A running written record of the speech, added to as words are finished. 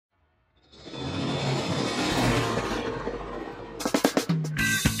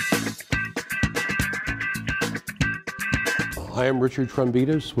I am Richard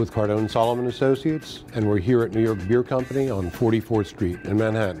Trombitas with Cardone Solomon Associates, and we're here at New York Beer Company on 44th Street in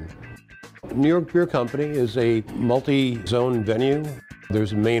Manhattan. New York Beer Company is a multi-zone venue.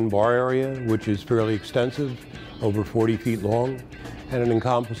 There's a main bar area, which is fairly extensive, over 40 feet long, and it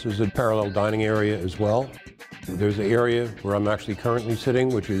encompasses a parallel dining area as well. There's an area where I'm actually currently sitting,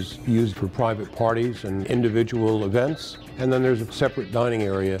 which is used for private parties and individual events. And then there's a separate dining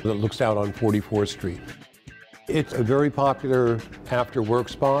area that looks out on 44th Street. It's a very popular after-work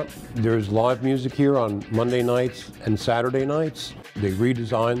spot. There's live music here on Monday nights and Saturday nights. They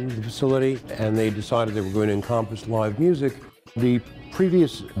redesigned the facility and they decided they were going to encompass live music. The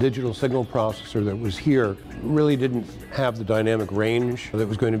previous digital signal processor that was here really didn't have the dynamic range that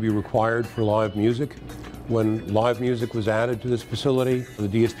was going to be required for live music. When live music was added to this facility, the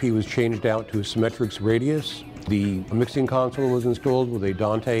DSP was changed out to a Symetrix Radius. The mixing console was installed with a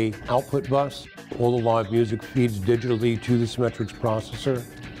Dante output bus. All the live music feeds digitally to the Symetrix processor.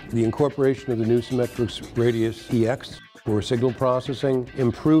 The incorporation of the new Symetrix Radius EX for signal processing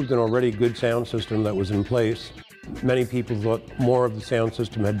improved an already good sound system that was in place. Many people thought more of the sound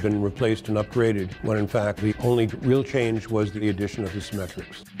system had been replaced and upgraded, when in fact the only real change was the addition of the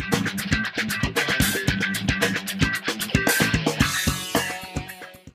Symetrix.